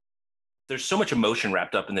there's so much emotion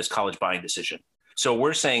wrapped up in this college buying decision. So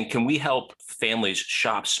we're saying, can we help families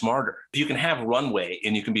shop smarter? You can have runway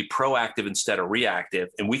and you can be proactive instead of reactive.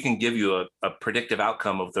 And we can give you a predictive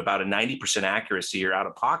outcome of about a 90% accuracy you're out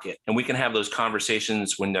of pocket. And we can have those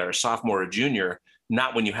conversations when they're a sophomore or junior,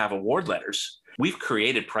 not when you have award letters. We've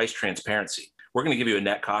created price transparency. We're going to give you a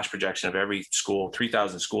net cost projection of every school,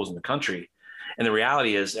 3,000 schools in the country. And the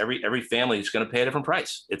reality is every family is going to pay a different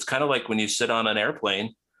price. It's kind of like when you sit on an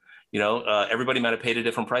airplane, everybody might have paid a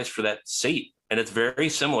different price for that seat. And it's very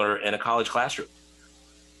similar in a college classroom.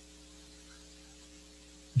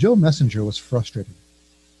 Joe Messenger was frustrated.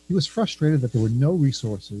 He was frustrated that there were no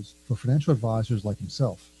resources for financial advisors like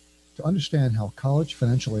himself to understand how college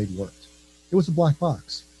financial aid worked. It was a black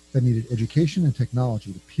box that needed education and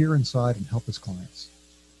technology to peer inside and help his clients.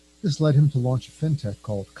 This led him to launch a fintech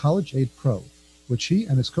called College Aid Pro, which he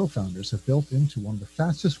and his co-founders have built into one of the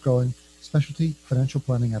fastest growing specialty financial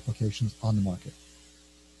planning applications on the market.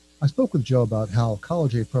 I spoke with Joe about how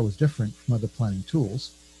College Aid Pro is different from other planning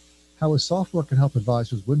tools, how his software can help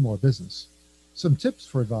advisors win more business, some tips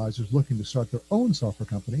for advisors looking to start their own software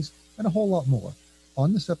companies, and a whole lot more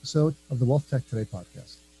on this episode of the Wealth Tech Today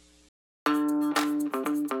podcast.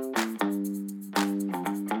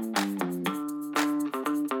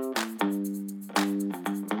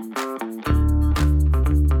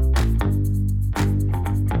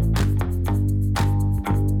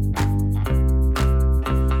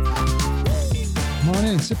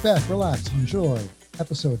 Sit back, relax, enjoy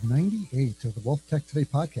episode 98 of the Wealth Tech Today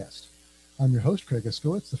podcast. I'm your host, Craig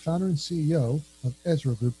Iskowitz, the founder and CEO of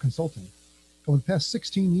Ezra Group Consulting. Over the past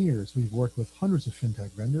 16 years, we've worked with hundreds of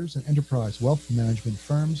fintech vendors and enterprise wealth management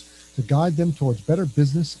firms to guide them towards better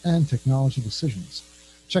business and technology decisions.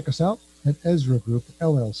 Check us out at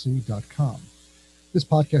EzraGroupLLC.com. This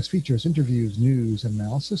podcast features interviews, news, and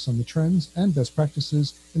analysis on the trends and best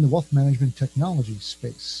practices in the wealth management technology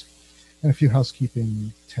space. And a few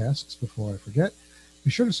housekeeping tasks before I forget.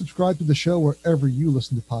 Be sure to subscribe to the show wherever you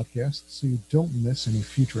listen to podcasts so you don't miss any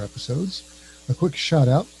future episodes. A quick shout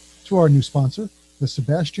out to our new sponsor, the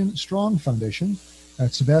Sebastian Strong Foundation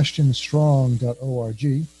at sebastianstrong.org.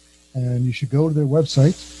 And you should go to their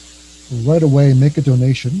website right away and make a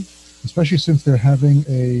donation, especially since they're having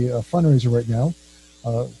a fundraiser right now.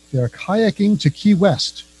 They're kayaking to Key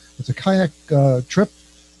West. It's a kayak trip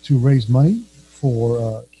to raise money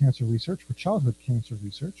for cancer research, for childhood cancer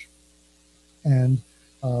research. And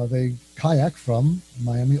they kayak from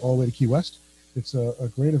Miami all the way to Key West. It's a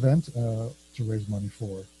great event to raise money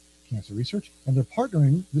for cancer research. And they're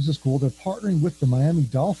partnering, this is cool, they're partnering with the Miami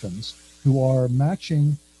Dolphins, who are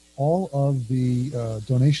matching all of the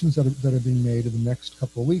donations that are being made in the next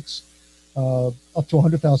couple of weeks, up to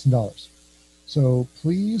 $100,000. So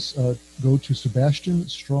please go to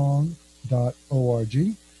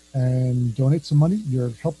sebastianstrong.org and donate some money.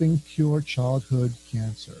 You're helping cure childhood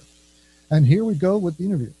cancer. And here we go with the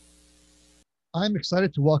interview. I'm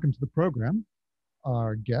excited to welcome to the program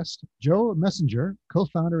our guest, Joe Messenger,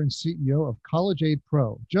 co-founder and CEO of College Aid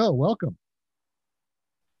Pro. Joe, welcome.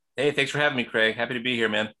 Hey, thanks for having me, Craig. Happy to be here,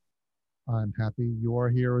 man. I'm happy you are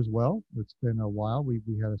here as well. It's been a while. We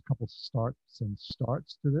had a couple starts to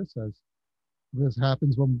this, as this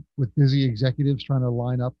happens with busy executives trying to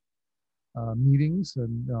line up meetings,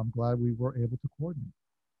 and I'm glad we were able to coordinate.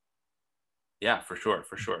 Yeah, for sure.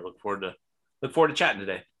 Look forward to chatting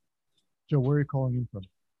today. Joe, where are you calling in from?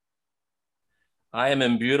 I am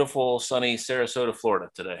in beautiful, sunny Sarasota, Florida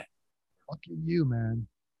today. Lucky you, man.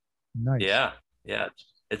 Nice. Yeah.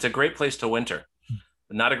 It's a great place to winter,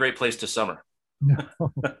 but not a great place to summer. No.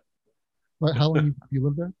 But how long have you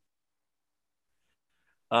lived there?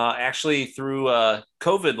 Actually, through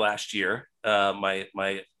COVID last year,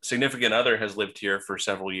 my significant other has lived here for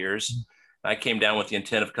several years. I came down with the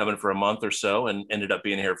intent of coming for a month or so and ended up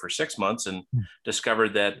being here for 6 months and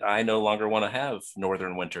discovered that I no longer want to have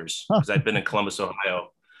northern winters because I'd been in Columbus, Ohio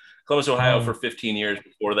for 15 years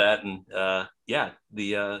before that. And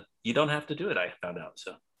you don't have to do it, I found out.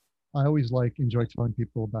 So I always enjoy telling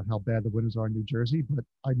people about how bad the winters are in New Jersey, but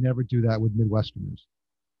I never do that with Midwesterners.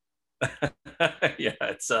 Yeah,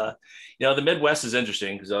 it's the Midwest is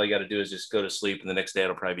interesting because all you got to do is just go to sleep and the next day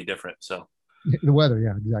it'll probably be different. So the weather,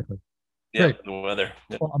 yeah, exactly. Yeah, Great. The weather.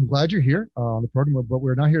 Yeah. Well, I'm glad you're here on the program, but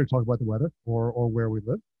we're not here to talk about the weather or where we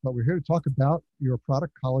live, but we're here to talk about your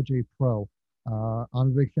product, College Aid Pro. I'm a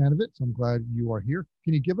big fan of it, so I'm glad you are here.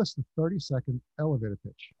 Can you give us the 30-second elevator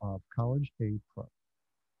pitch of College Aid Pro?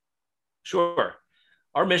 Sure.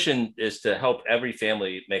 Our mission is to help every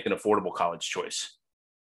family make an affordable college choice.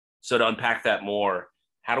 So to unpack that more,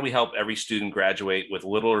 how do we help every student graduate with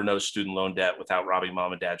little or no student loan debt without robbing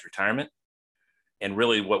mom and dad's retirement? And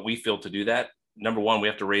really what we feel to do that, number one, we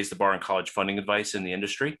have to raise the bar on college funding advice in the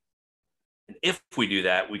industry. And if we do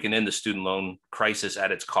that, we can end the student loan crisis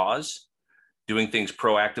at its cause, doing things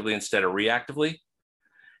proactively instead of reactively.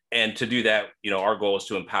 And to do that, our goal is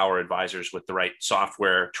to empower advisors with the right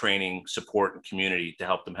software, training, support, and community to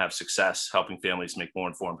help them have success, helping families make more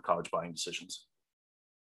informed college buying decisions.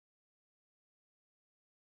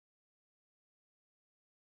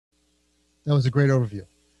 That was a great overview.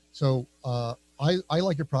 So I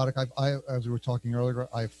like your product. As we were talking earlier,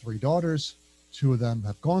 I have 3 daughters. 2 of them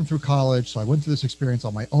have gone through college. So I went through this experience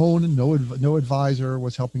on my own. No advisor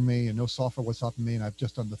was helping me and no software was helping me. And I've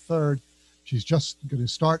just done the 3rd. She's just going to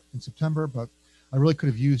start in September, but I really could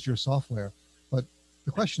have used your software. But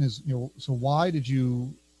the question is, so why did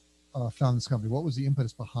you found this company? What was the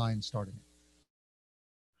impetus behind starting it?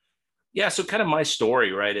 Yeah, so kind of my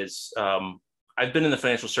story, right, is I've been in the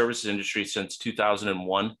financial services industry since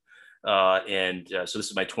 2001. So this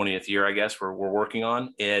is my 20th year, I guess, we're working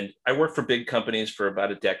on. And I worked for big companies for about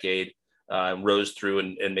a decade, rose through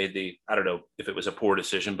and made I don't know if it was a poor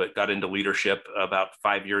decision, but got into leadership about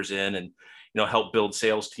 5 years in and, helped build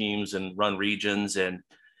sales teams and run regions, and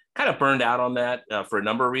kind of burned out on that for a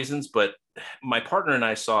number of reasons. But my partner and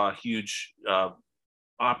I saw a huge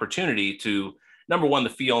opportunity to, number one, the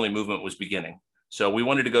fee-only movement was beginning. So we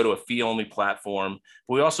wanted to go to a fee-only platform,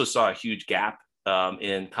 but we also saw a huge gap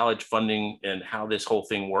in college funding and how this whole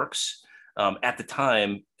thing works at the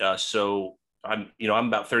time. So I'm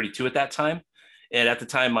about 32 at that time. And at the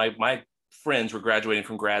time, my friends were graduating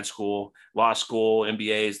from grad school, law school,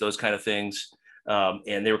 MBAs, those kind of things.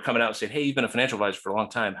 And they were coming out and saying, hey, you've been a financial advisor for a long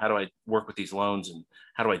time. How do I work with these loans? And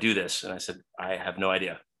how do I do this? And I said, I have no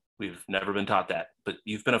idea. We've never been taught that, but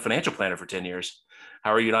you've been a financial planner for 10 years.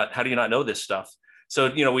 How do you not know this stuff? So,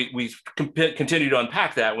 we continue to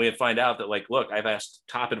unpack that. We find out that, look, I've asked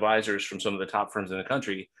top advisors from some of the top firms in the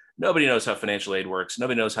country. Nobody knows how financial aid works.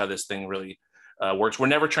 Nobody knows how this thing really works. We're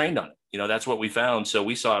never trained on it. That's what we found. So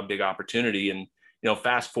we saw a big opportunity. And,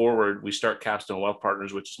 fast forward, we start Capstone Wealth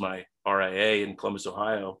Partners, which is my RIA in Columbus,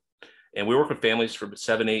 Ohio. And we work with families for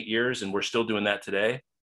 7-8 years, and we're still doing that today.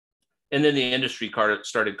 And then the industry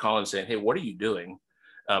started calling saying, hey, what are you doing?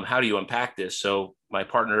 How do you unpack this? So my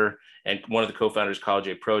partner and one of the co-founders, College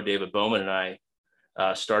A Pro, David Bowman, and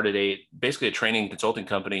I started basically a training consulting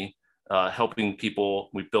company helping people.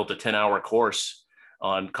 We built a 10-hour course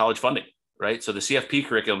on college funding, right? So the CFP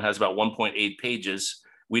curriculum has about 1.8 pages.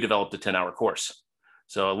 We developed a 10-hour course.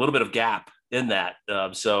 So a little bit of gap in that.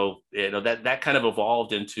 That kind of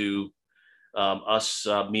evolved into us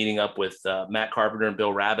meeting up with Matt Carpenter and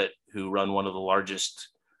Bill Rabbit, who run one of the largest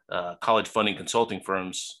college funding consulting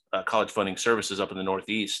firms, college funding services up in the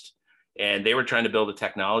Northeast. And they were trying to build a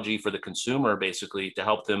technology for the consumer, basically, to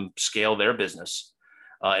help them scale their business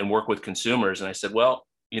and work with consumers. And I said, well,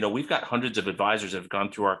 we've got hundreds of advisors that have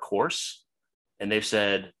gone through our course. And they've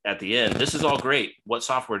said at the end, this is all great. What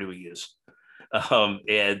software do we use?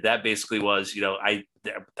 And that basically was, I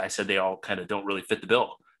said they all kind of don't really fit the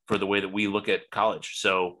bill for the way that we look at college.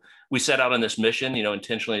 So we set out on this mission,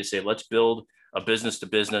 intentionally to say, let's build a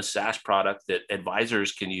business-to-business SaaS product that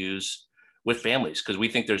advisors can use with families, because we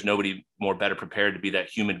think there's nobody more better prepared to be that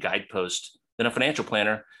human guidepost than a financial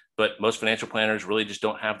planner. But most financial planners really just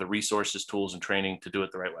don't have the resources, tools, and training to do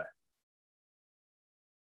it the right way.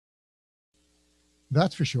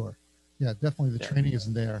 That's for sure. Yeah, definitely the training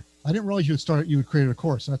isn't there. I didn't realize you would create a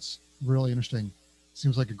course. That's really interesting.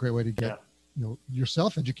 Seems like a great way to get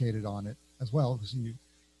yourself educated on it as well, because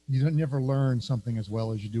you don't never learn something as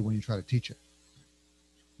well as you do when you try to teach it.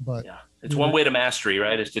 But yeah, it's one way to mastery,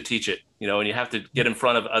 right? Is to teach it, and you have to get in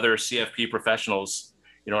front of other CFP professionals.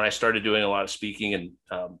 And I started doing a lot of speaking and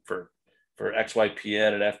for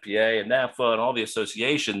XYPN and FPA and NAFA and all the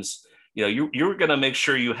associations. You're going to make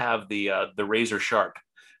sure you have the razor sharp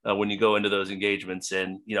when you go into those engagements.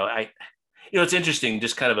 And it's interesting.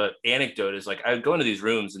 Just kind of an anecdote is I would go into these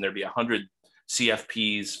rooms and there'd be 100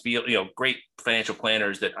 CFPs, great financial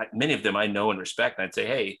planners that many of them I know and respect. And I'd say,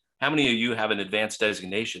 hey, how many of you have an advanced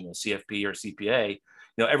designation, a CFP or CPA?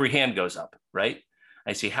 Every hand goes up, right?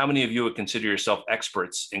 I see how many of you would consider yourself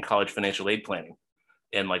experts in college financial aid planning,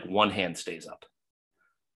 and one hand stays up.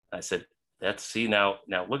 I said, now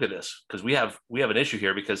look at this, because we have an issue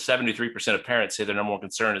here, because 73% of parents say their number one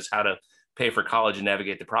concern is how to pay for college and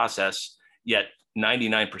navigate the process. Yet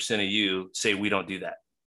 99% of you say we don't do that.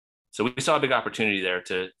 So we saw a big opportunity there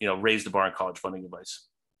to raise the bar on college funding advice.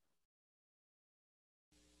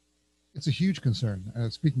 It's a huge concern.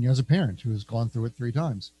 Speaking as a parent who has gone through it 3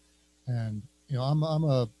 times, and I'm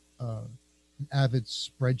an avid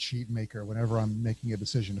spreadsheet maker whenever I'm making a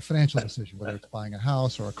decision, a financial decision, whether it's buying a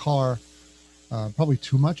house or a car. probably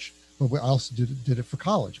too much. But I also did it for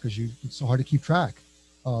college because it's so hard to keep track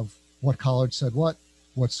of what college said what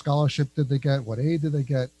scholarship did they get, what aid did they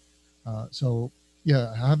get. So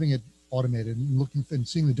yeah, having it automated and looking and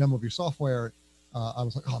seeing the demo of your software, I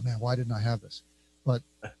was like, oh man, why didn't I have this? But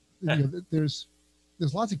there's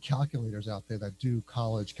lots of calculators out there that do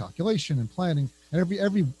college calculation and planning, and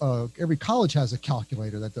every college has a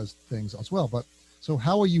calculator that does things as well. But so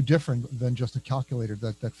how are you different than just a calculator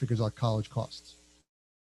that figures out college costs?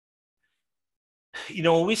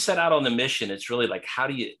 When we set out on the mission, it's really like, how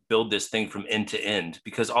do you build this thing from end to end?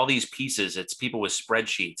 Because all these pieces, it's people with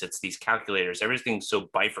spreadsheets, it's these calculators, everything's so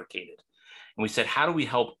bifurcated. And we said, how do we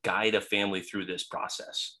help guide a family through this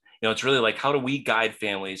process? It's really like, how do we guide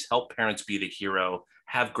families, help parents be the hero,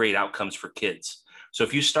 have great outcomes for kids? So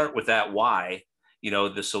if you start with that why,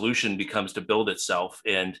 the solution becomes to build itself.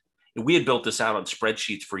 And we had built this out on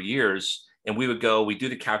spreadsheets for years. And we do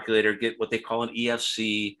the calculator, get what they call an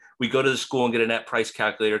EFC. We go to the school and get a net price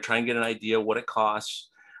calculator, try and get an idea of what it costs.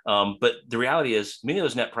 But the reality is many of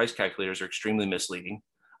those net price calculators are extremely misleading.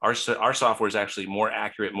 Our software is actually more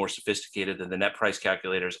accurate, more sophisticated than the net price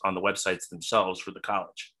calculators on the websites themselves for the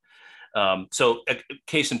college. So a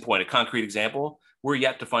case in point, a concrete example, we're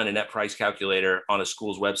yet to find a net price calculator on a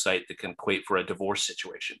school's website that can equate for a divorce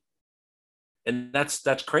situation. And that's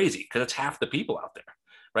crazy because it's half the people out there,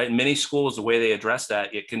 right? In many schools, the way they address that,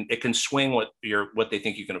 it can swing what they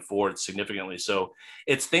think you can afford significantly. So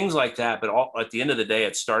it's things like that. But at the end of the day,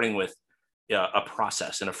 it's starting with a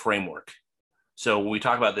process and a framework. So when we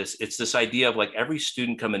talk about this, it's this idea of like every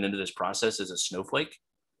student coming into this process is a snowflake,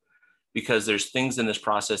 because there's things in this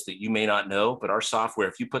process that you may not know, but our software,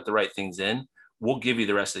 if you put the right things in, we'll give you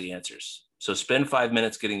the rest of the answers. So spend 5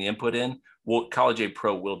 minutes getting the input in. College Aid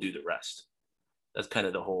Pro will do the rest. That's kind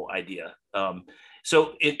of the whole idea.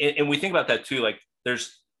 So we think about that too. Like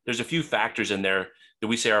there's a few factors in there that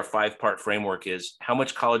we say our 5-part framework is how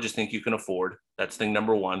much colleges think you can afford. That's thing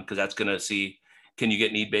number one, because that's going to see, can you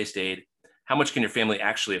get need-based aid? How much can your family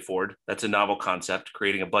actually afford? That's a novel concept,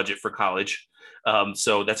 creating a budget for college.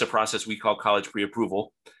 So that's a process we call college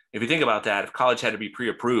pre-approval. If you think about that, if college had to be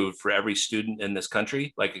pre-approved for every student in this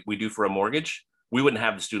country, like we do for a mortgage, we wouldn't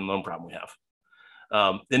have the student loan problem we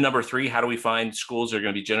have. Then number 3, how do we find schools that are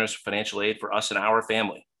going to be generous with financial aid for us and our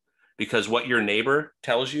family? Because what your neighbor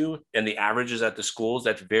tells you and the averages at the schools,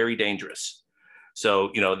 that's very dangerous.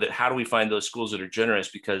 So, how do we find those schools that are generous?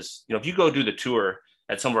 Because, if you go do the tour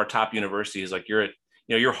at some of our top universities, like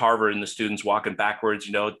you're Harvard and the students walking backwards,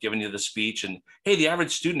 giving you the speech and, hey, the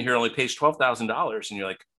average student here only pays $12,000. And you're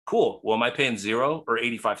like, cool. Well, am I paying 0 or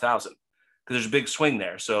 85,000? Because there's a big swing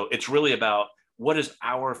there. So it's really about what is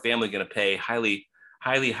our family going to pay, highly,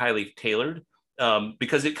 highly, highly tailored,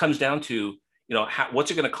 because it comes down to,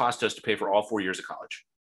 what's it going to cost us to pay for all 4 years of college?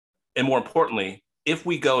 And more importantly, if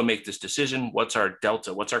we go and make this decision, what's our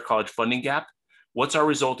delta? What's our college funding gap? What's our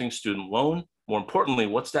resulting student loan? More importantly,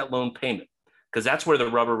 what's that loan payment? Because that's where the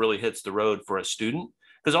rubber really hits the road for a student.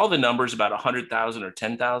 Because all the numbers about 100,000 or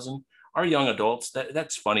 10,000 are young adults.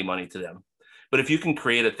 That's funny money to them. But if you can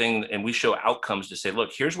create a thing and we show outcomes to say,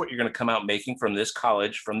 look, here's what you're going to come out making from this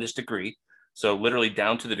college, from this degree. So literally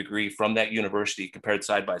down to the degree from that university compared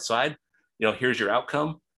side by side, here's your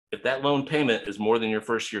outcome. If that loan payment is more than your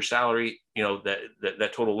first year salary,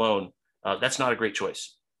 that total loan, that's not a great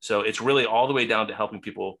choice. So it's really all the way down to helping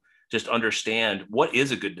people just understand what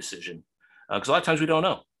is a good decision. Because a lot of times we don't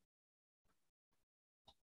know.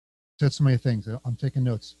 Said so many things. I'm taking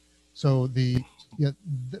notes. So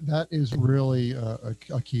that is really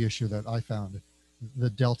a key issue that I found. The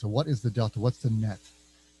delta. What is the delta? What's the net?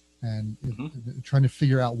 And trying to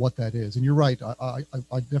figure out what that is. And you're right. I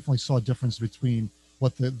definitely saw a difference between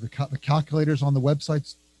what the calculators on the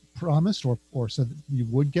websites promised or said that you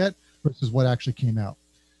would get versus what actually came out.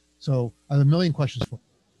 So I have a million questions for you.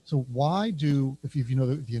 So why if you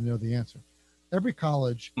know the answer, every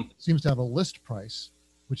college seems to have a list price,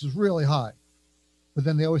 which is really high, but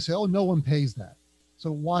then they always say, oh, no one pays that.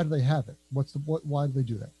 So why do they have it? Why do they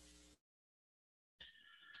do that?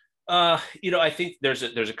 I think there's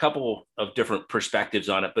a couple of different perspectives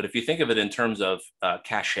on it, but if you think of it in terms of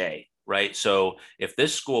cachet, right? So if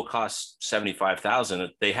this school costs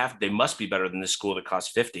 75,000, they must be better than this school that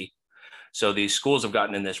costs 50. So these schools have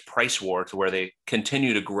gotten in this price war to where they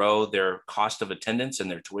continue to grow their cost of attendance and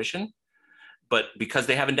their tuition, but because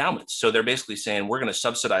they have endowments. So they're basically saying, we're going to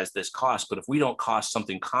subsidize this cost, but if we don't cost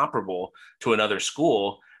something comparable to another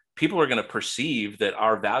school, people are going to perceive that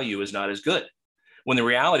our value is not as good. When the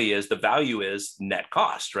reality is the value is net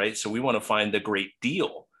cost, right? So we want to find the great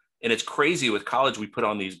deal. And it's crazy with college, we put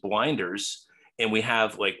on these blinders and we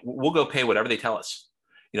have we'll go pay whatever they tell us.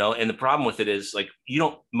 And the problem with it is like,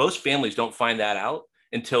 most families don't find that out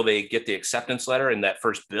until they get the acceptance letter and that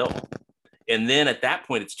first bill. And then at that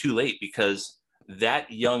point, it's too late because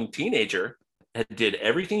that young teenager did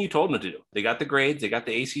everything you told them to do. They got the grades, they got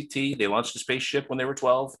the ACT, they launched a spaceship when they were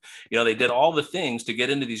 12. They did all the things to get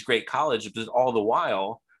into these great colleges, all the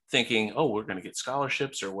while thinking, oh, we're going to get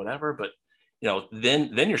scholarships or whatever. But,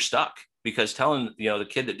 then you're stuck because telling, the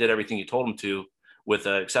kid that did everything you told him to with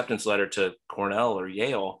an acceptance letter to Cornell or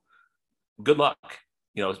Yale, good luck.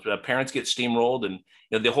 Parents get steamrolled, and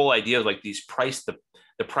the whole idea of like these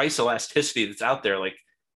the price elasticity that's out there, like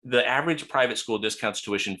the average private school discounts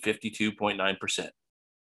tuition 52.9%.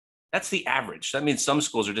 That's the average. That means some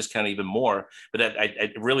schools are discounting even more, but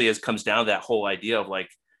it really comes down to that whole idea of like,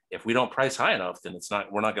 if we don't price high enough, then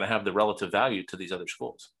we're not going to have the relative value to these other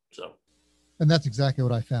schools. So, and that's exactly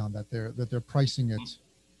what I found, that they're pricing it.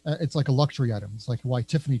 It's like a luxury item. It's like why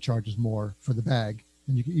Tiffany charges more for the bag,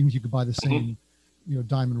 and even if you could buy the same,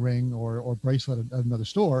 diamond ring or bracelet at another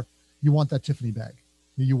store, you want that Tiffany bag.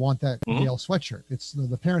 You want that Yale sweatshirt. It's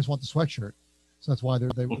the parents want the sweatshirt, so that's why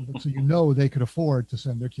so they could afford to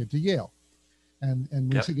send their kid to Yale, and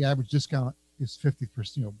when you see the average discount is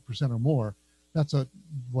 50% percent or more, that's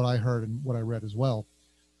what I heard and what I read as well,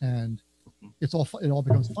 and it all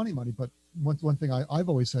becomes funny money. But one thing I've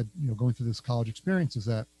always said, going through this college experience, is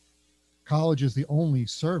that college is the only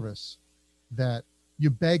service that you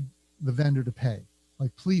beg the vendor to pay.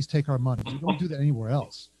 Like, please take our money. You don't do that anywhere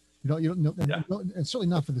else. You don't know, and certainly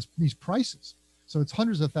not for these prices. So it's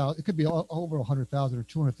hundreds of thousands. It could be over $100,000 or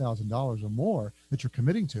 $200,000 or more that you're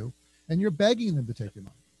committing to, and you're begging them to take your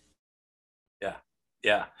money.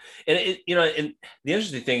 Yeah, and and the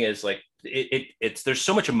interesting thing is like there's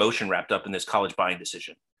so much emotion wrapped up in this college buying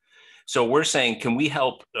decision. So we're saying, can we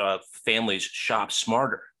help families shop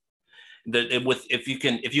smarter? If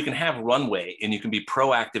you can have runway and you can be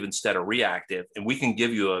proactive instead of reactive, and we can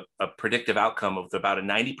give you a predictive outcome of about a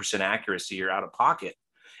 90% accuracy you're out of pocket,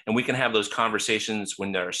 and we can have those conversations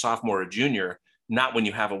when they're a sophomore or junior, not when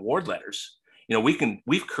you have award letters.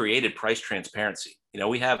 We've created price transparency.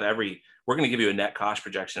 We're going to give you a net cost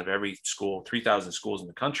projection of every school, 3,000 schools in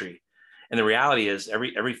the country. And the reality is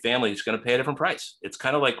every family is going to pay a different price. It's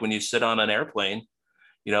kind of like when you sit on an airplane,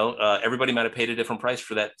 everybody might have paid a different price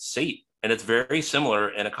for that seat. And it's very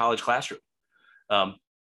similar in a college classroom.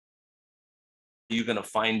 You're going to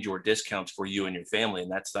find your discounts for you and your family.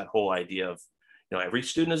 And that's that whole idea of, every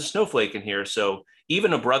student is a snowflake in here. So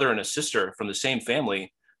even a brother and a sister from the same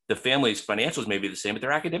family, the family's financials may be the same, but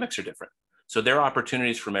their academics are different. So their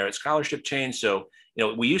opportunities for merit scholarship change. So,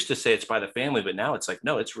 we used to say it's by the family, but now it's like,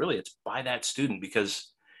 no, it's by that student,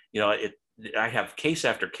 because, I have case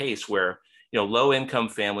after case where, low income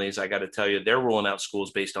families, I got to tell you, they're rolling out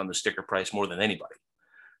schools based on the sticker price more than anybody.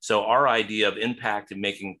 So our idea of impact and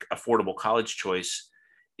making affordable college choice,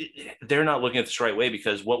 they're not looking at this the right way,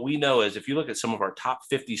 because what we know is if you look at some of our top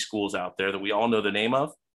 50 schools out there that we all know the name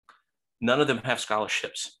of, none of them have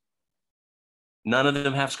scholarships. None of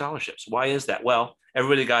them have scholarships. Why is that? Well,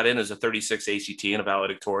 everybody got in as a 36 ACT and a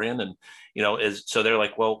valedictorian. And, so they're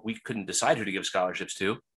like, well, we couldn't decide who to give scholarships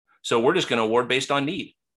to. So we're just going to award based on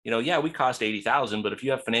need. We cost 80,000, but if you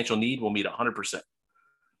have financial need, we'll meet 100%.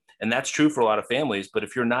 And that's true for a lot of families. But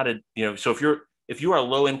if you're not so if you are a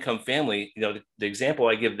low income family, the example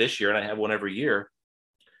I give this year, and I have one every year,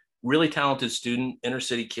 really talented student, inner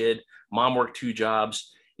city kid, mom worked 2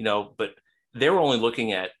 jobs, but they were only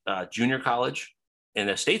looking at junior college and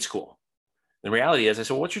a state school. The reality is, I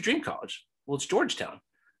said, well, what's your dream college? Well, it's Georgetown. I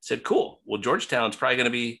said, cool. Well, Georgetown's probably going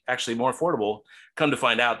to be actually more affordable. Come to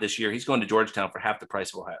find out this year, he's going to Georgetown for half the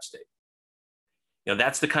price of Ohio State.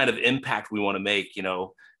 That's the kind of impact we want to make,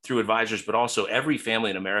 through advisors, but also every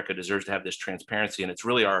family in America deserves to have this transparency. And it's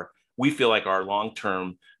really we feel like our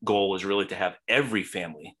long-term goal is really to have every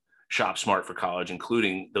family shop smart for college,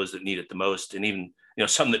 including those that need it the most, and even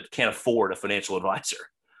some that can't afford a financial advisor.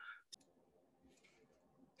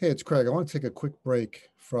 Hey, it's Craig. I want to take a quick break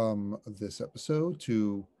from this episode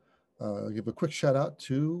to give a quick shout out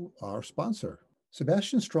to our sponsor.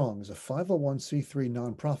 Sebastian Strong is a 501c3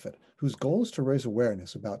 nonprofit whose goal is to raise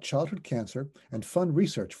awareness about childhood cancer and fund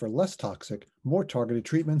research for less toxic, more targeted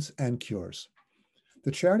treatments and cures. The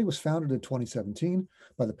charity was founded in 2017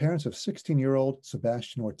 by the parents of 16-year-old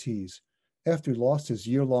Sebastian Ortiz after he lost his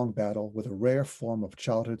year-long battle with a rare form of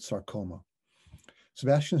childhood sarcoma.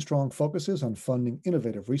 Sebastian Strong focuses on funding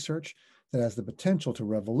innovative research that has the potential to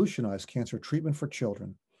revolutionize cancer treatment for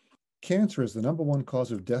children. Cancer is the #1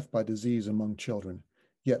 cause of death by disease among children,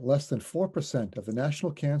 yet less than 4% of the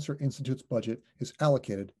National Cancer Institute's budget is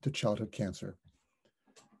allocated to childhood cancer.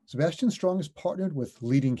 Sebastian Strong is partnered with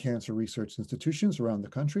leading cancer research institutions around the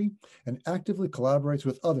country and actively collaborates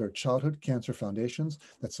with other childhood cancer foundations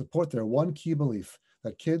that support their one key belief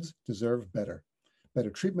that kids deserve better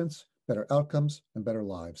treatments, better outcomes, and better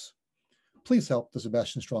lives. Please help the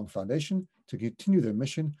Sebastian Strong Foundation to continue their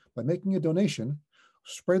mission by making a donation,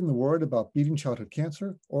 spreading the word about beating childhood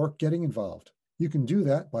cancer, or getting involved. You can do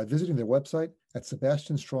that by visiting their website at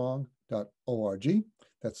sebastianstrong.org.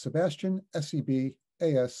 That's Sebastian,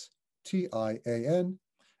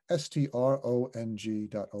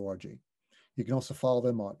 SebastianStrong.org. You can also follow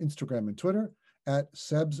them on Instagram and Twitter at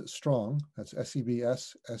SebsStrong, that's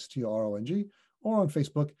SEBSSTRONG, or on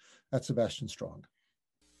Facebook at Sebastian Strong.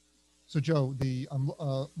 So Joe,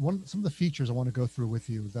 some of the features I want to go through with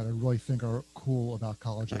you that I really think are cool about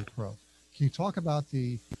College Aid Pro. Can you talk about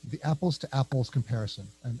the apples to apples comparison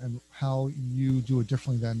and how you do it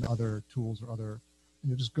differently than other tools or other,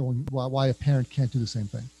 just going why a parent can't do the same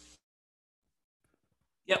thing?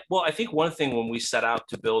 Yeah, well, I think one thing when we set out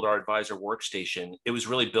to build our advisor workstation, it was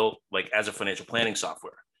really built like as a financial planning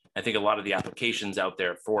software. I think a lot of the applications out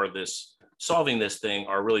there for this solving this thing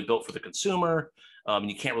are really built for the consumer. And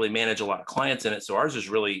you can't really manage a lot of clients in it. So ours is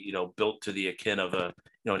really, built to the akin of an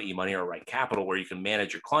eMoney or Right Capital, where you can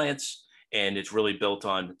manage your clients, and it's really built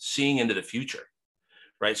on seeing into the future,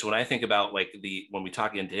 right? So when I think about when we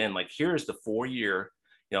talk end to end, here's the 4-year,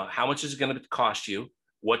 how much is it going to cost you?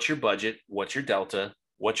 What's your budget? What's your delta?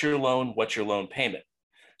 What's your loan? What's your loan payment?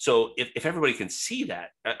 So if everybody can see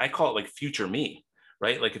that, I call it like future me,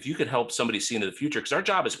 right? Like if you could help somebody see into the future, because our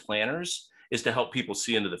job as planners is to help people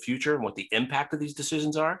see into the future and what the impact of these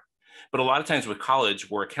decisions are. But a lot of times with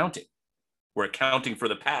college, we're accounting. We're accounting for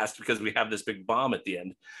the past because we have this big bomb at the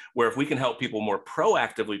end, where if we can help people more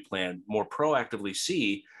proactively plan, more proactively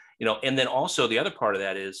see, and then also the other part of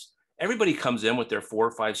that is everybody comes in with their 4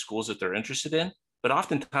 or 5 schools that they're interested in, but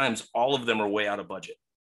oftentimes all of them are way out of budget,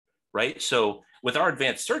 right? So with our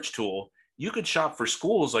advanced search tool, you could shop for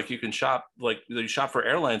schools like you can shop, like you shop for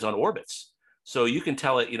airlines on Orbitz. So you can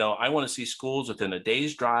tell it, I want to see schools within a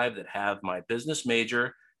day's drive that have my business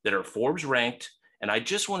major, that are Forbes ranked, and I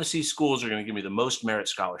just want to see schools that are going to give me the most merit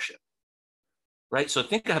scholarship, right? So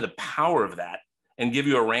think of the power of that and give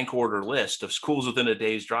you a rank order list of schools within a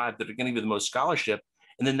day's drive that are going to give you the most scholarship.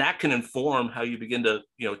 And then that can inform how you begin to,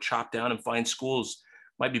 chop down and find schools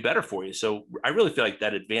might be better for you. So I really feel like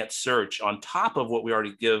that advanced search on top of what we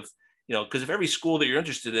already give, because if every school that you're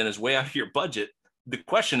interested in is way out of your budget, the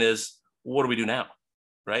question is, what do we do now?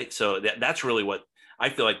 Right. So that's really what I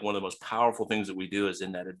feel like one of the most powerful things that we do is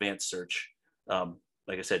in that advanced search.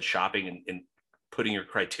 Like I said, shopping and putting your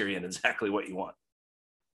criteria in exactly what you want.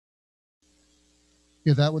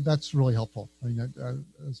 Yeah, that's really helpful. I mean,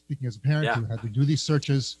 speaking as a parent who had to do these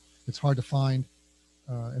searches, it's hard to find.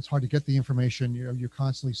 It's hard to get the information. You're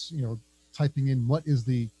constantly, typing in what is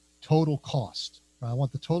the total cost. I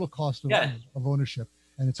want the total cost of ownership,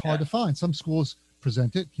 and it's hard to find. Some schools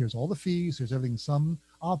present it. Here's all the fees. Here's everything. Some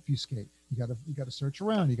obfuscate. You got to search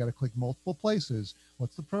around. You got to click multiple places.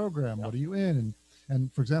 What's the program? What are you in?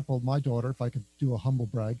 And for example, my daughter, if I could do a humble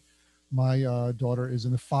brag, my daughter is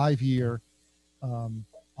in a 5-year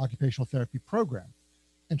occupational therapy program,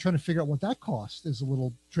 and trying to figure out what that costs is a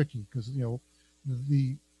little tricky because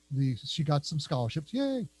she got some scholarships,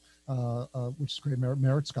 yay, which is great,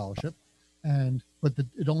 merit scholarship, but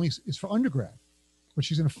it only is for undergrad, but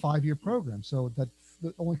she's in a 5-year program, so that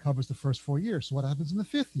only covers the first 4 years. So what happens in the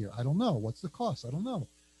 5th year? I don't know. What's the cost? I don't know.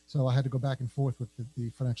 So I had to go back and forth with the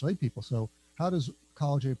financial aid people. So how does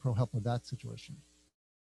College Aid Pro help with that situation?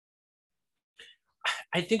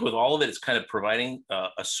 I think with all of it, it's kind of providing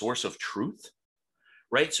a source of truth,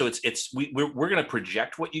 right? So we're going to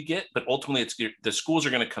project what you get, but ultimately the schools are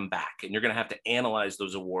going to come back and you're going to have to analyze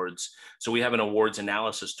those awards. So we have an awards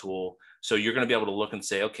analysis tool. So you're going to be able to look and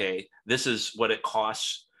say, okay, this is what it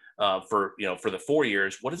costs for the 4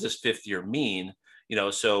 years. What does this 5th year mean?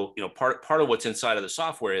 Part of what's inside of the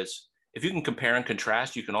software is if you can compare and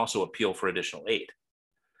contrast, you can also appeal for additional aid.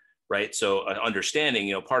 Right. So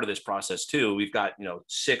understanding, part of this process too, we've got,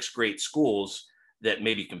 6 great schools that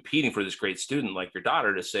may be competing for this great student like your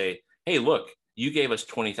daughter to say, hey, look, you gave us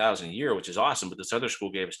 $20,000 a year, which is awesome, but this other school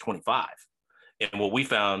gave us 25. And what we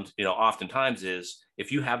found, oftentimes is if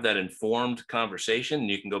you have that informed conversation,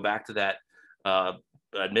 you can go back to that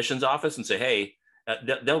admissions office and say, hey,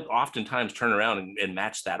 they'll oftentimes turn around and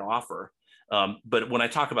match that offer. But when I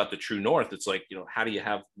talk about the true north, it's like, how do you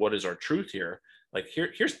have, what is our truth here? Like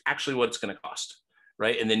here's actually what it's going to cost,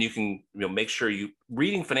 right? And then you can make sure you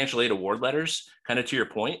reading financial aid award letters, kind of to your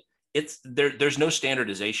point, it's there's no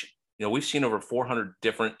standardization. We've seen over 400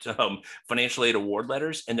 different financial aid award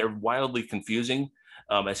letters, and they're wildly confusing.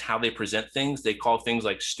 as how they present things. They call things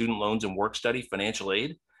like student loans and work study financial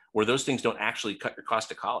aid, where those things don't actually cut your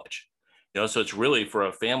cost of college. So it's really for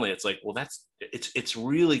a family, it's like, well, it's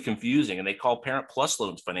really confusing. And they call Parent Plus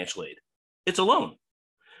loans financial aid. It's a loan,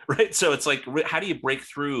 right? So it's like, how do you break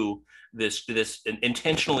through this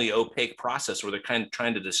intentionally opaque process where they're kind of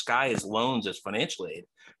trying to disguise loans as financial aid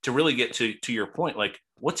to really get to your point, like,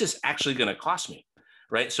 what's this actually going to cost me,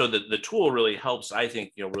 right? So the tool really helps, I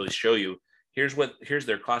think, really show you, here's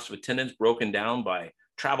their cost of attendance broken down by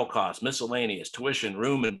travel costs, miscellaneous, tuition,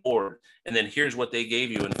 room and board, and then here's what they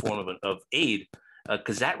gave you in form of aid,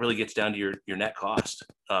 because that really gets down to your net cost,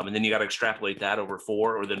 and then you got to extrapolate that over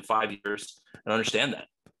 4 or then 5 years and understand that.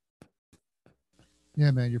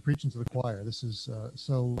 Yeah, man, you're preaching to the choir. This is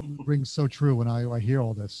so rings so true when I hear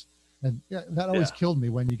all this, and yeah, that always killed me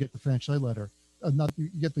when you get the financial aid letter. Not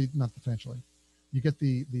the financial aid, you get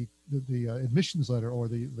the admissions letter or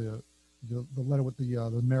the letter with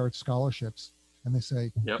the merit scholarships. And they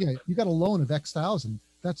say, yeah, you got a loan of X thousand.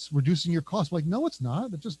 That's reducing your cost. I'm like, no, it's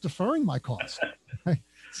not. It's just deferring my cost. A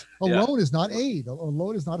loan is not aid. A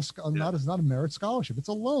loan is not a merit scholarship. It's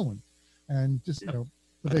a loan. And just,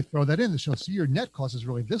 but they throw that in to show, see, your net cost is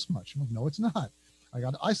really this much. I'm like, no, it's not.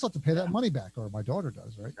 I still have to pay that money back, or my daughter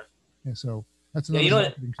does, right? And so that's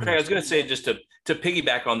another. I was going to say, just to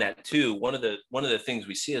piggyback on that too. One of the things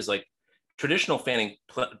we see is like traditional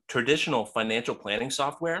financial planning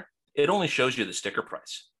software. It only shows you the sticker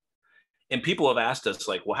price. And people have asked us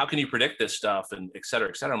like, well, how can you predict this stuff and et cetera,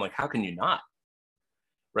 et cetera? I'm like, how can you not?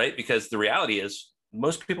 Right? Because the reality is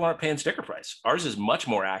most people aren't paying sticker price. Ours is much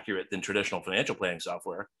more accurate than traditional financial planning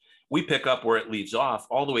software. We pick up where it leaves off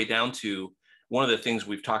all the way down to one of the things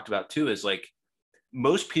we've talked about too is like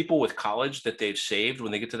most people with college that they've saved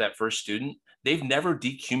when they get to that first student, they've never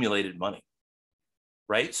decumulated money.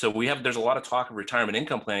 Right? So there's a lot of talk of retirement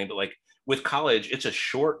income planning, but like with college, it's a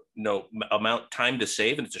short amount time to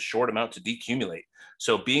save and it's a short amount to decumulate.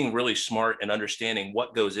 So being really smart and understanding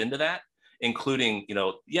what goes into that, including,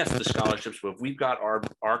 yes, the scholarships, but if we've got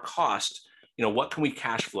our cost, what can we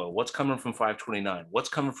cash flow? What's coming from 529? What's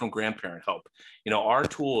coming from grandparent help? Our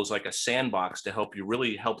tool is like a sandbox to help you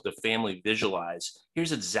really help the family visualize,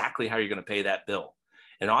 here's exactly how you're going to pay that bill.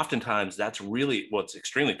 And oftentimes that's really what's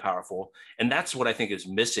extremely powerful. And that's what I think is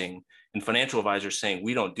missing in financial advisors saying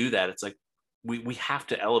we don't do that. It's like we have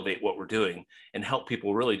to elevate what we're doing and help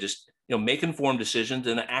people really just, make informed decisions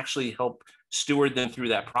and actually help steward them through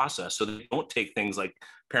that process so they don't take things like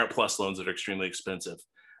Parent Plus loans that are extremely expensive.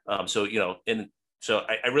 So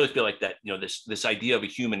I really feel like that, this idea of a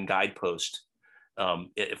human guidepost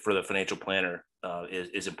for the financial planner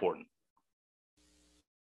is important.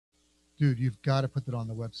 Dude, you've got to put that on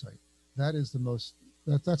the website. That is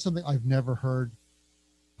that's something I've never heard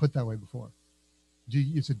put that way before.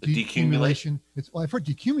 It's a decumulation. I've heard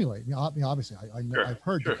decumulate. Obviously, I've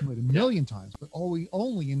heard decumulate a million times, but only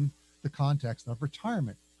in the context of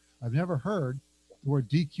retirement. I've never heard the word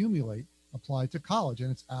decumulate applied to college,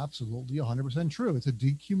 and it's absolutely 100% true. It's a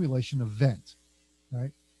decumulation event,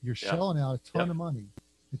 right? You're shelling out a ton of money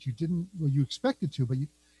that you expected to, but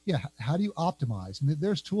how do you optimize? And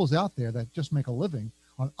there's tools out there that just make a living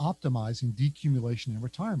on optimizing decumulation in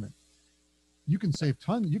retirement. You can save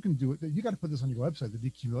tons. You can do it. You got to put this on your website, the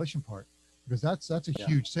decumulation part, because that's a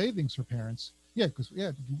huge savings for parents. Yeah, because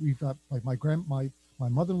we've got like my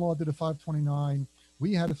mother-in-law did a 529.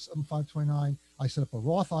 We had a 529. I set up a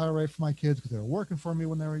Roth IRA for my kids because they were working for me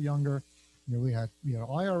when they were younger. We had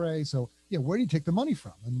IRA. So where do you take the money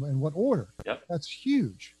from, and what order? Yep. That's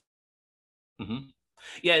huge. Mm-hmm.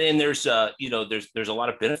 Yeah, and there's a lot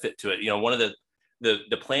of benefit to it. One of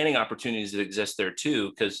the planning opportunities that exist there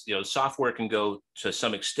too, because software can go to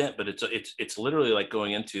some extent, but it's literally like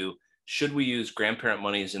going into, should we use grandparent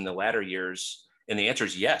monies in the latter years? And the answer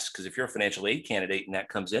is yes, because if you're a financial aid candidate and that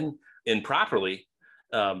comes in properly,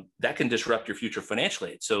 that can disrupt your future financial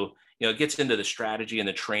aid. So it gets into the strategy and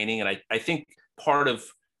the training, and I think part of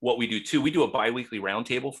what we do too, we do a biweekly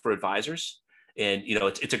roundtable for advisors. And,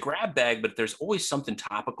 it's a grab bag, but there's always something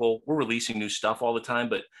topical. We're releasing new stuff all the time,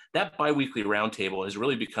 but that biweekly roundtable has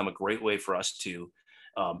really become a great way for us to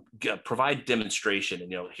provide demonstration.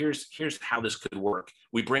 And, here's how this could work.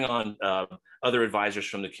 We bring on other advisors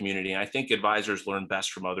from the community. And I think advisors learn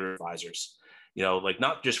best from other advisors, like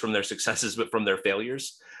not just from their successes, but from their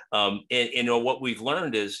failures. And what we've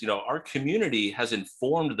learned is, our community has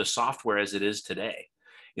informed the software as it is today.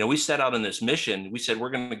 We set out on this mission. We said, we're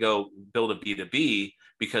going to go build a B2B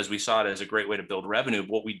because we saw it as a great way to build revenue. But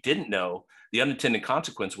what we didn't know, the unintended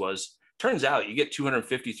consequence was, turns out you get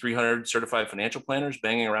 250, 300 certified financial planners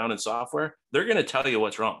banging around in software. They're going to tell you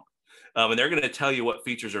what's wrong. And they're going to tell you what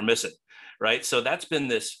features are missing, right? So that's been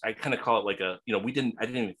this, I kind of call it like I didn't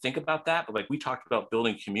even think about that, but like we talked about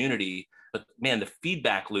building community, but man, the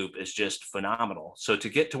feedback loop is just phenomenal. So to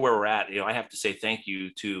get to where we're at, I have to say thank you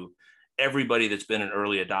to everybody that's been an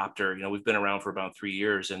early adopter. We've been around for about 3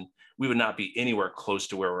 years, and we would not be anywhere close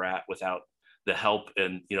to where we're at without the help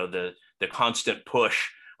and, the constant push,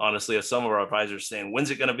 honestly, of some of our advisors saying, when's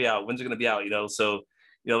it going to be out? When's it going to be out? So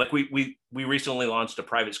like we recently launched a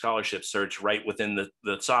private scholarship search right within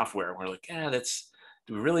the software. We're like, yeah,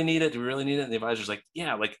 do we really need it? Do we really need it? And the advisor's like,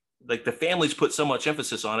 yeah, like the families put so much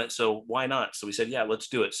emphasis on it, so why not? So we said, yeah, let's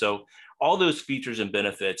do it. So all those features and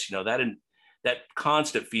benefits, that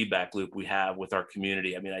constant feedback loop we have with our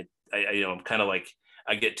community. I mean, I'm kind of like,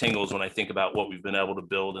 I get tingles when I think about what we've been able to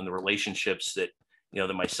build and the relationships that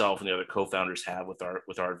that myself and the other co-founders have with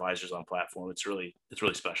our advisors on platform. It's really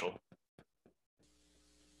special.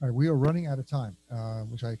 All right, we are running out of time,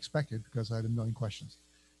 which I expected because I had a million questions.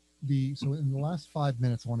 So in the last 5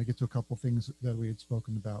 minutes, I want to get to a couple of things that we had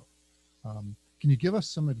spoken about. Can you give us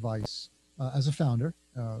some advice as a founder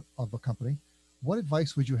of a company? What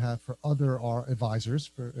advice would you have for other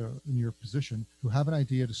advisors in your position who have an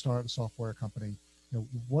idea to start a software company?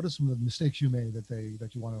 What are some of the mistakes you made that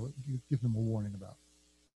you want to give them a warning about?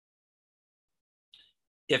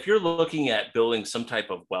 If you're looking at building some type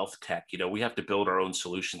of wealth tech, we have to build our own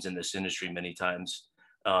solutions in this industry many times.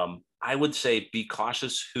 I would say be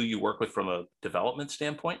cautious who you work with from a development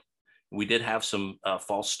standpoint. We did have some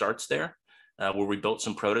false starts there where we built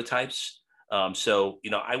some prototypes. So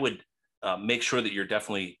I would make sure that you're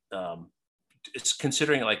definitely it's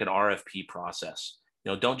considering it like an RFP process.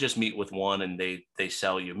 Don't just meet with one and they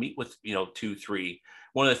sell you. Meet with 2, 3.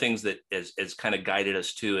 One of the things that has kind of guided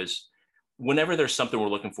us too is whenever there's something we're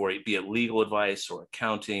looking for, be it legal advice or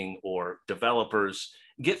accounting or developers,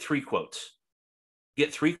 get 3 quotes.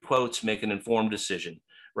 Get 3 quotes, make an informed decision,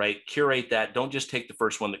 right? Curate that. Don't just take the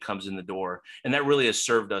first one that comes in the door. And that really has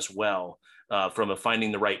served us well from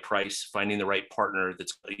finding the right price, finding the right partner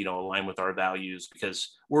that's aligned with our values,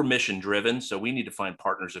 because we're mission driven. So we need to find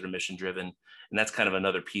partners that are mission driven. And that's kind of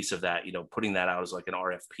another piece of that, putting that out as like an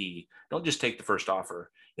RFP. Don't just take the first offer.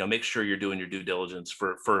 Make sure you're doing your due diligence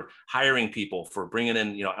for hiring people, for bringing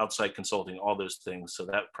in, outside consulting, all those things. So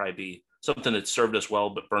that would probably be something that served us well,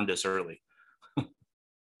 but burned us early.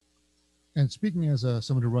 And speaking as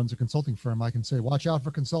someone who runs a consulting firm, I can say, watch out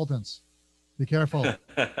for consultants. Be careful.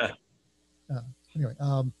 Anyway,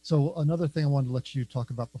 so another thing I wanted to let you talk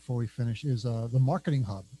about before we finish is the Marketing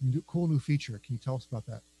Hub. Cool new feature. Can you tell us about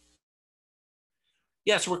that?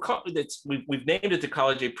 Yeah, so we've named it the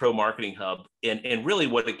College Aid Pro Marketing Hub, and really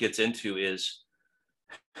what it gets into is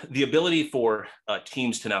the ability for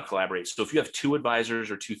teams to now collaborate. So if you have 2 advisors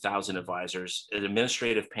or 2,000 advisors, an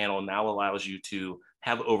administrative panel now allows you to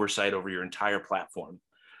have oversight over your entire platform.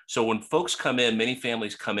 So when folks come in, many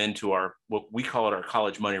families come into what we call it our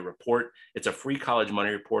College Money Report. It's a free College Money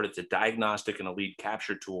Report. It's a diagnostic and a lead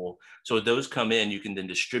capture tool. So if those come in, you can then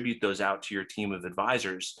distribute those out to your team of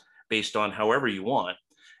advisors based on however you want.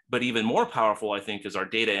 But even more powerful, I think, is our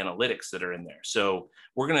data analytics that are in there. So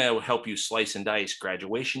we're going to help you slice and dice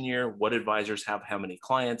graduation year, what advisors have how many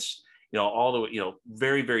clients, all the,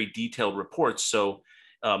 very, very detailed reports. So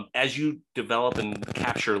as you develop and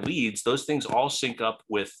capture leads, those things all sync up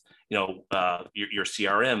with, your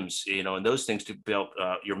CRMs, and those things to build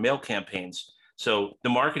your mail campaigns. So the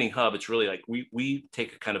Marketing Hub, it's really like we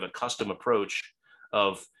take a kind of a custom approach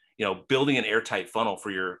of, building an airtight funnel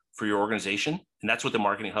for your organization. And that's what the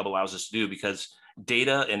Marketing Hub allows us to do, because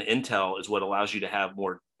data and intel is what allows you to have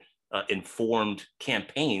more informed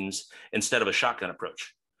campaigns instead of a shotgun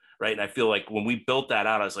approach, right? And I feel like when we built that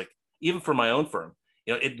out, I was like, even for my own firm,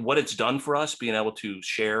 what it's done for us, being able to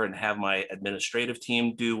share and have my administrative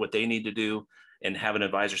team do what they need to do and have an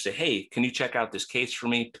advisor say, hey, can you check out this case for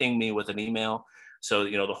me? Ping me with an email. So,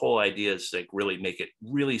 the whole idea is like really make it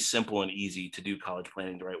really simple and easy to do college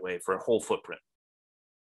planning the right way for a whole footprint.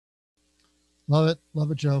 Love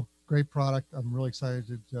it, Joe. Great product. I'm really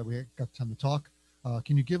excited that we got time to talk.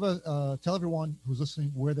 Can you tell everyone who's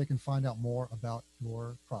listening where they can find out more about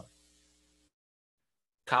your product?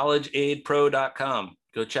 collegeaidpro.com.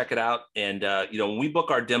 Go check it out. And, when we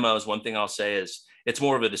book our demos, one thing I'll say is it's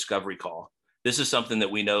more of a discovery call. This is something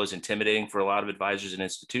that we know is intimidating for a lot of advisors and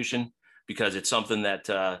institution, because it's something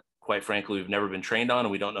that, quite frankly, we've never been trained on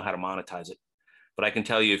and we don't know how to monetize it. But I can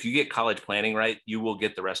tell you, if you get college planning right, you will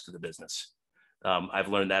get the rest of the business. I've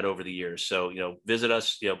learned that over the years. So, visit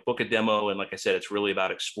us, book a demo. And like I said, it's really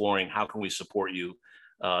about exploring how can we support you,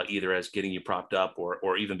 either as getting you propped up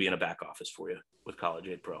or even being a back office for you with College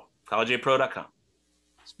Aid Pro. collegeaidpro.com.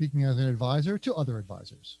 Speaking as an advisor to other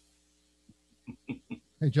advisors.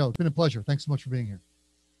 Hey, Joe, it's been a pleasure. Thanks so much for being here.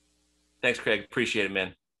 Thanks, Craig. Appreciate it,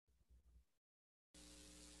 man.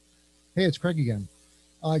 Hey, it's Craig again.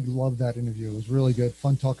 I love that interview. It was really good.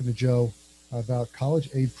 Fun talking to Joe about College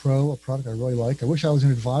Aid Pro, a product I really like. I wish I was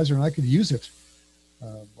an advisor and I could use it.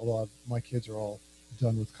 Although my kids are all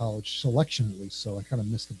done with college selection at least, so I kind of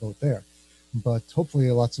missed the boat there. But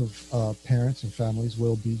hopefully lots of parents and families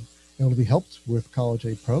will be able to be helped with College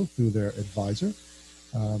Aid Pro through their advisor.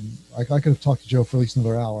 I could have talked to Joe for at least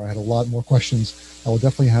another hour. I had a lot more questions. I will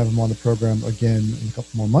definitely have him on the program again in a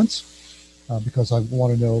couple more months because I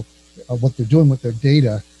want to know what they're doing with their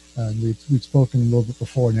data. And we'd spoken a little bit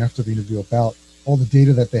before and after the interview about all the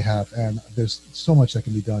data that they have. And there's so much that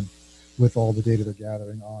can be done with all the data they're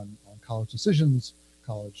gathering on college decisions,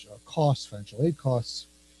 college costs, financial aid costs,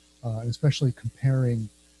 and especially comparing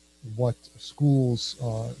what schools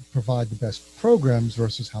provide the best programs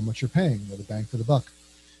versus how much you're paying, the bang for the buck,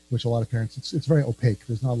 which a lot of parents, it's very opaque.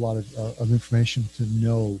 There's not a lot of information to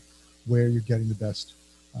know where you're getting the best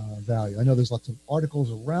value. I know there's lots of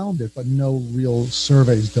articles around it, but no real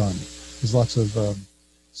surveys done. There's lots of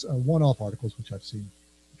one-off articles, which I've seen,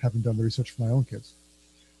 having done the research for my own kids.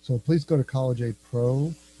 So please go to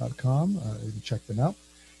collegeaidpro.com and check them out.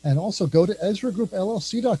 And also go to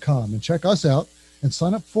EzraGroupLLC.com and check us out and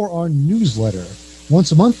sign up for our newsletter.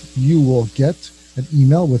 Once a month, you will get an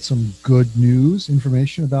email with some good news,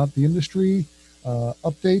 information about the industry,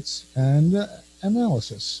 updates, and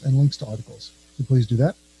analysis, and links to articles. So please do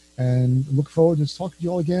that. And look forward to talking to you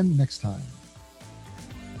all again next time.